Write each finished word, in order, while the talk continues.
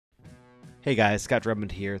Hey guys, Scott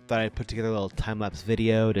Drummond here. Thought I'd put together a little time-lapse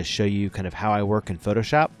video to show you kind of how I work in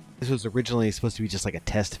Photoshop. This was originally supposed to be just like a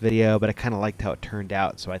test video, but I kind of liked how it turned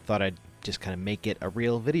out, so I thought I'd just kind of make it a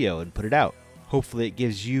real video and put it out. Hopefully it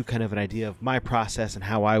gives you kind of an idea of my process and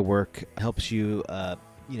how I work, helps you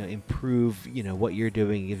improve what you're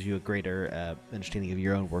doing, gives you a greater understanding of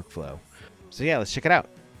your own workflow. So yeah, let's check it out.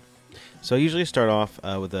 So I usually start off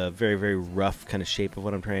with a very, very rough kind of shape of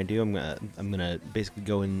what I'm trying to do. I'm gonna basically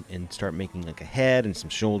go in and start making like a head and some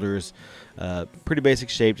shoulders. Pretty basic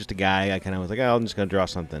shape, just a guy. I kind of was like, oh, I'm just gonna draw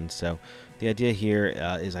something. So the idea here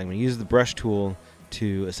is I'm gonna use the brush tool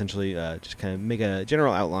to essentially just kind of make a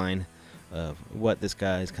general outline of what this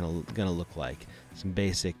guy is kind of gonna look like. Some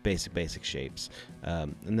basic shapes.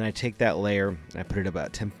 And then I take that layer and I put it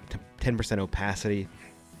about 10% opacity.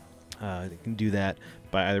 You can do that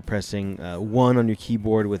by either pressing 1 on your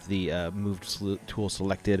keyboard with the move tool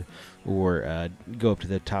selected, or go up to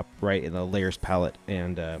the top right in the layers palette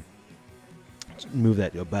and move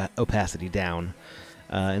that opacity down,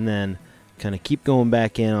 and then kind of keep going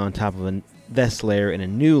back in on top of this layer and a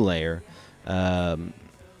new layer, and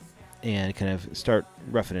kind of start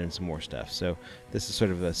roughing in some more stuff. So this is sort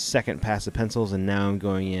of a second pass of pencils, and now I'm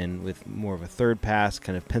going in with more of a third pass,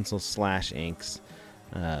 kind of pencil / inks.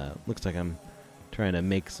 Looks like I'm trying to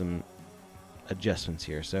make some adjustments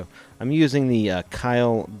here. So I'm using the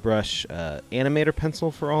Kyle brush animator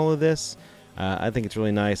pencil for all of this. I think it's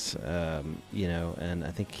really nice, and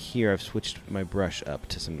I think here I've switched my brush up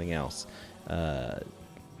to something else.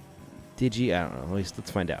 Digi? I don't know. At least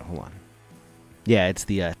let's find out. Hold on. Yeah, it's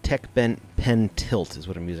the Tech Pen Tilt is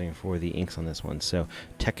what I'm using for the inks on this one. So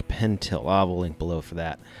Tech Pen Tilt. I'll link below for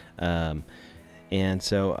that. And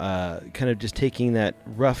so kind of just taking that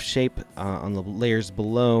rough shape on the layers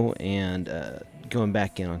below and going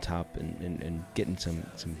back in on top and getting some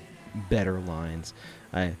better lines.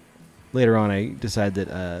 Later on I decided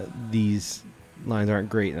that these lines aren't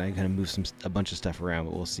great, and I kind of moved a bunch of stuff around,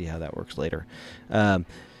 but we'll see how that works later.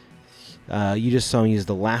 You just saw me use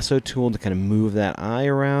the lasso tool to kind of move that eye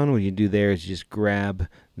around. What you do there is you just grab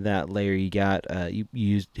that layer you got,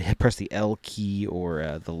 press the L key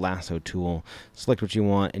or the lasso tool, select what you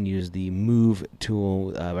want, and use the move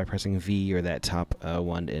tool by pressing V or that top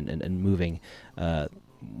one and moving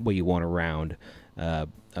what you want around. I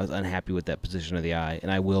was unhappy with that position of the eye, and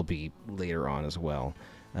I will be later on as well.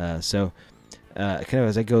 So kind of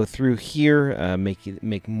as I go through here,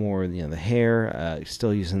 make more the hair,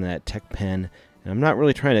 still using that Tech Pen, and I'm not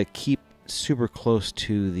really trying to keep super close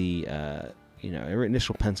to the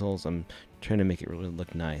initial pencils. I'm trying to make it really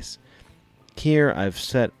look nice. Here I've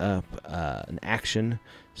set up an action,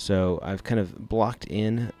 so I've kind of blocked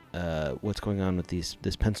in what's going on with the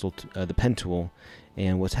pen tool,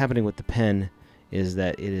 and what's happening with the pen is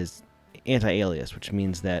that it is anti-alias, which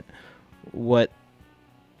means that what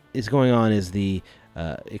is going on is it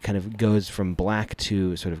kind of goes from black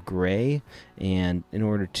to sort of gray, and in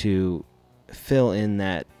order to fill in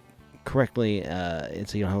that correctly, and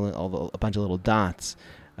so you don't have a bunch of little dots,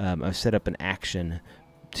 I've set up an action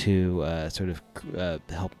to sort of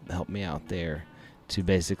help me out there to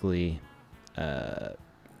basically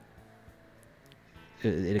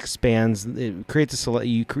it expands. It creates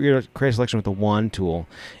you create a selection with the wand tool,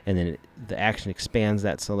 and then the action expands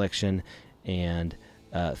that selection and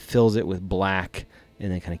fills it with black,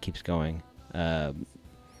 and then kind of keeps going.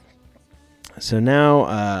 So now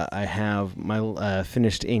I have my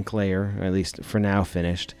finished ink layer, or at least for now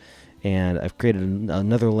finished, and I've created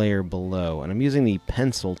another layer below, and I'm using the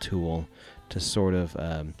pencil tool to sort of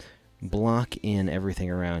block in everything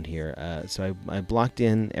around here. So I blocked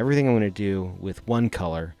in everything I'm going to do with one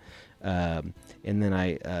color, and then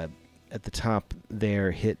I at the top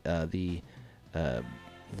there hit the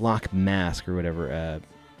lock mask or whatever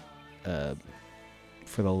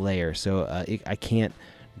for the layer, so I can't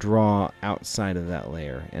draw outside of that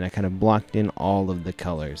layer, and I kind of blocked in all of the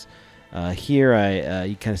colors. Here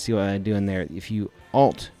you kind of see what I'm doing there. If you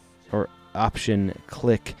Alt or Option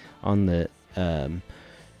click on the on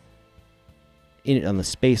the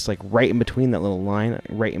space, like right in between that little line,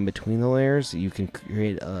 right in between the layers, you can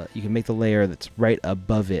create you can make the layer that's right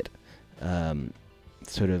above it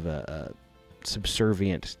sort of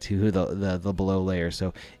subservient to the below layer,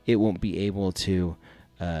 so it won't be able to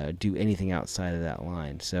do anything outside of that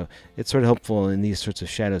line. So it's sort of helpful in these sorts of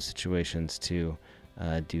shadow situations to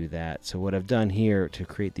do that. So what I've done here to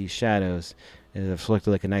create these shadows is I've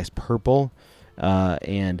selected like a nice purple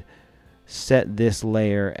and set this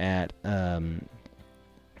layer at like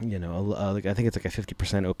I think it's like a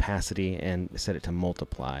 50% opacity, and set it to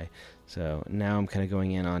multiply. So now I'm kind of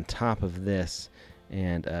going in on top of this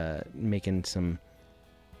and making some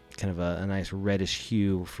kind of a nice reddish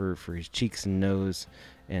hue for his cheeks and nose,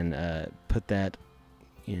 and put that,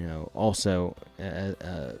 also as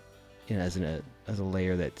a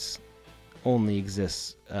layer that's only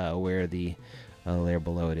exists where the layer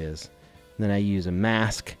below it is. And then I use a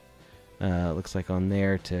mask, looks like on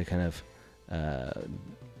there, to kind of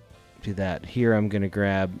do that. Here I'm going to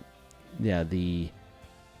grab the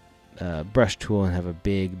brush tool and have a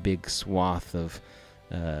big swath of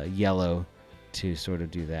yellow to sort of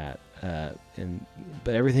do that.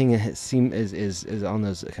 But everything is on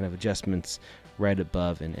those kind of adjustments right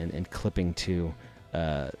above and clipping to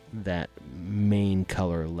that main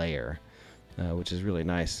color layer, which is really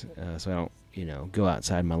nice, so I don't go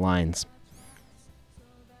outside my lines.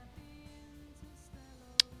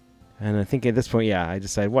 And I think at this point, I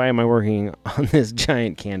decide, why am I working on this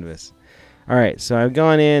giant canvas? All right, so I've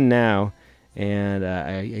gone in now, and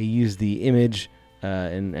I used the image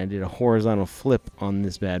and I did a horizontal flip on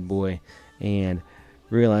this bad boy, and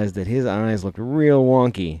realized that his eyes looked real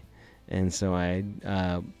wonky, and so I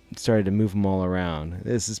started to move them all around.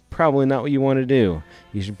 This is probably not what you want to do.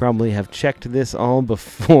 You should probably have checked this all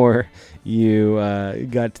before you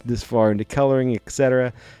got this far into coloring,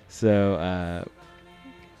 etc. So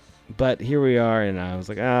but here we are, and I was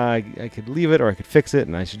like, I could leave it or I could fix it,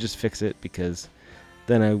 and I should just fix it, because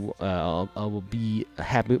then I will be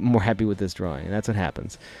more happy with this drawing. And that's what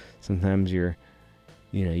happens. Sometimes you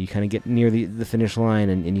kind of get near the finish line,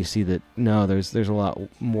 and you see that, no, there's a lot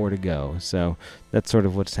more to go. So that's sort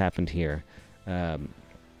of what's happened here. And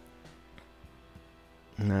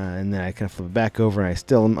then I kind of flip it back over, and I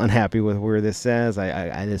still am unhappy with where this says.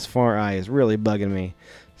 This far eye is really bugging me,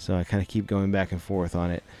 so I kind of keep going back and forth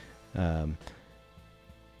on it.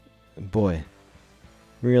 Boy,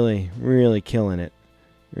 really killing it.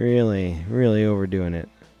 Really overdoing it.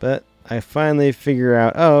 But I finally figure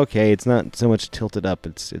out, okay, it's not so much tilted up,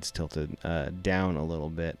 it's tilted down a little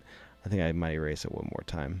bit. I think I might erase it one more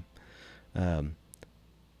time.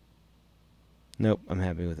 Nope, I'm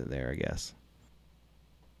happy with it there, I guess.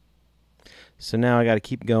 So now I got to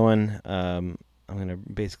keep going. I'm going to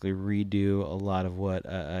basically redo a lot of what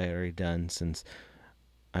I already done, since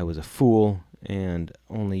I was a fool and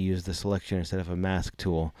only used the selection instead of a mask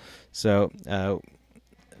tool. So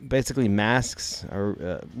basically masks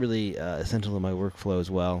are really essential to my workflow as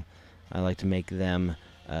well. I like to make them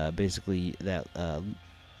basically that the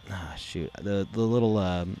little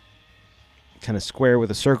kind of square with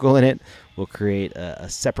a circle in it will create a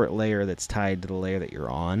separate layer that's tied to the layer that you're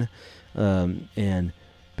on, and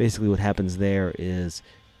basically what happens there is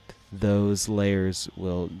those layers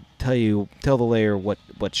will tell the layer what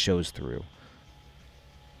shows through.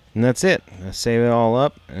 And that's it. I save it all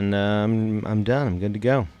up, and I'm done. I'm good to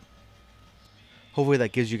go. Hopefully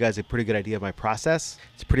that gives you guys a pretty good idea of my process.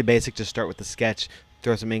 It's pretty basic. Just start with the sketch,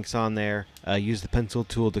 throw some inks on there, use the pencil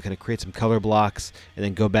tool to kind of create some color blocks, and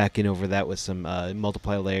then go back in over that with some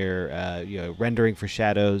multiply layer, rendering for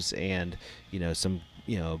shadows, and some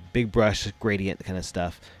big brush gradient kind of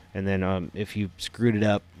stuff. And then if you screwed it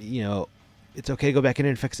up, it's okay to go back in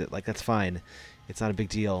and fix it. Like, that's fine. It's not a big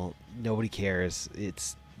deal. Nobody cares.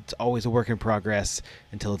 It's always a work in progress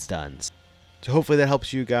until it's done. So hopefully that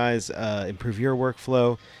helps you guys improve your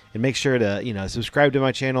workflow. And make sure to subscribe to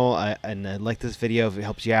my channel and like this video if it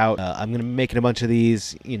helps you out. I'm going to be making a bunch of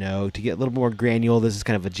these, to get a little more granular. This is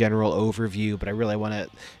kind of a general overview, but I really want to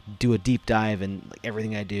do a deep dive in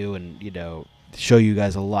everything I do, and show you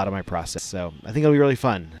guys a lot of my process. So I think it'll be really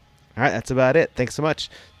fun. All right, that's about it. Thanks so much.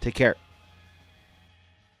 Take care.